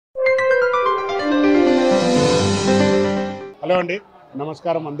Hello అండి,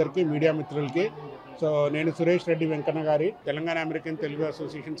 నమస్కారం అందరికీ మీడియా మిత్రులకి. సో నేను సురేష్ రెడ్డి వెంకన్న గారి తెలంగాణ అమెరికన్ తెలుగు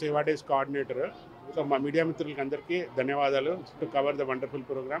అసోసియేషన్ సేవా డేస్ కోఆర్డినేటర్. సో మా మీడియా మిత్రులకి అందరికీ ధన్యవాదాలు to cover the wonderful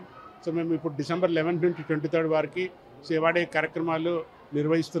programme. So మేము ఇప్పుడు డిసెంబర్ 11 నుంచి 23 వరకు సేవా డే కార్యక్రమాలు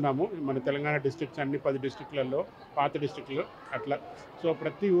నిర్వహిస్తున్నాము. మన తెలంగాణ డిస్ట్రిక్ట్స్ అన్ని 10 డిస్ట్రిక్ట్లలో, పాత డిస్ట్రిక్ట్లు అట్లా. సో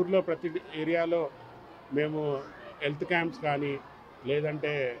ప్రతి ఊర్లో ప్రతి ఏరియాలో మేము హెల్త్ క్యాంప్స్ కానీ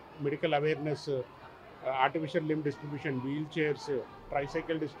లేదంటే medical awareness, artificial limb distribution, wheel chairs,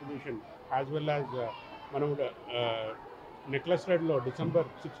 tricycle distribution, as well as మనం నెక్లెస్ రోడ్లో డిసెంబర్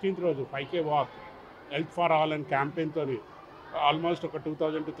 16th రోజు 5K walk health for all and క్యాంపెయిన్తో almost ఒక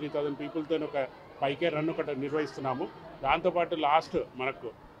 2000 to 3000 పీపుల్తో ఒక 5K రన్ ఒకటి నిర్వహిస్తున్నాము. దాంతోపాటు లాస్ట్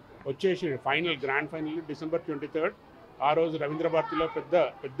మనకు వచ్చేసి గ్రాండ్ ఫైనల్ డిసెంబర్ 23rd. ఆ రోజు రవీంద్ర భారతిలో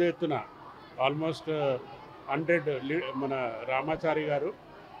పెద్ద ఎత్తున ఆల్మోస్ట్ 100 మన రామాచారి గారు,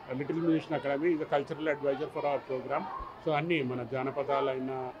 little musician academy, is cultural advisor for hour programme. So అన్నీ మన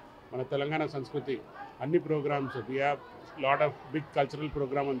జానపదాలైన మన తెలంగాణ సంస్కృతి అన్ని programmes, we have lot of big cultural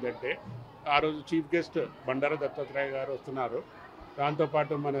programme అని అంటే ఆ రోజు చీఫ్ గెస్ట్ బండారా దత్తాత్రేయ గారు వస్తున్నారు.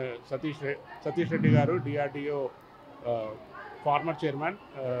 దాంతోపాటు మన సతీష్ రెడ్డి గారు, DRDO former chairman.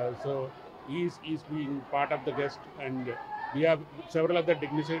 So is being part of the guest and we have several other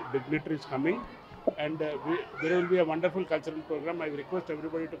dignitaries coming. And there will be a wonderful cultural program. I request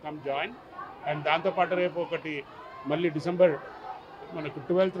everybody to come join. And దాంతో పాటు రేపు ఒకటి మళ్ళీ December మనకు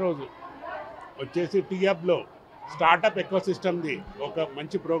 12th రోజు వచ్చేసి టీఎఫ్లో startup ఎకోసిస్టమ్ది ఒక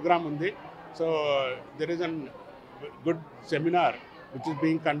మంచి ప్రోగ్రామ్ ఉంది. So there is an good seminar which is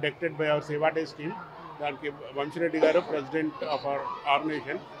being conducted by our సేవా డేస్ టీమ్. దానికి వంశీ రెడ్డి గారు, president of our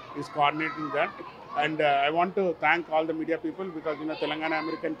organisation, is coordinating that. And I want to thank all the media people because Telangana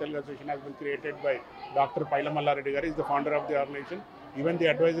American Telugu Association has been created by Dr. Pailamalla Reddy garu, is the founder of the organization. Even the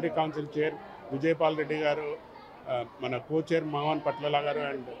advisory council chair Vijaypal Reddy garu, mana co-chair Mohan Patlala garu,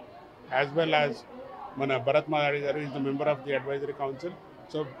 and as well as mana Bharat Madari garu is the member of the advisory council.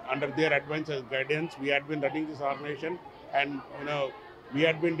 So under their advice and guidance, we had been running this organization, and we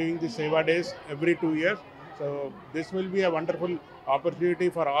had been doing the Seva Days every 2 years. So this will be a wonderful opportunity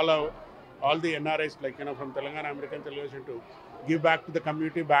for all the NRIs from Telangana American Television to give back to the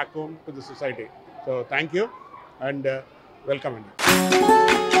community, back home to the society. So thank you and welcome.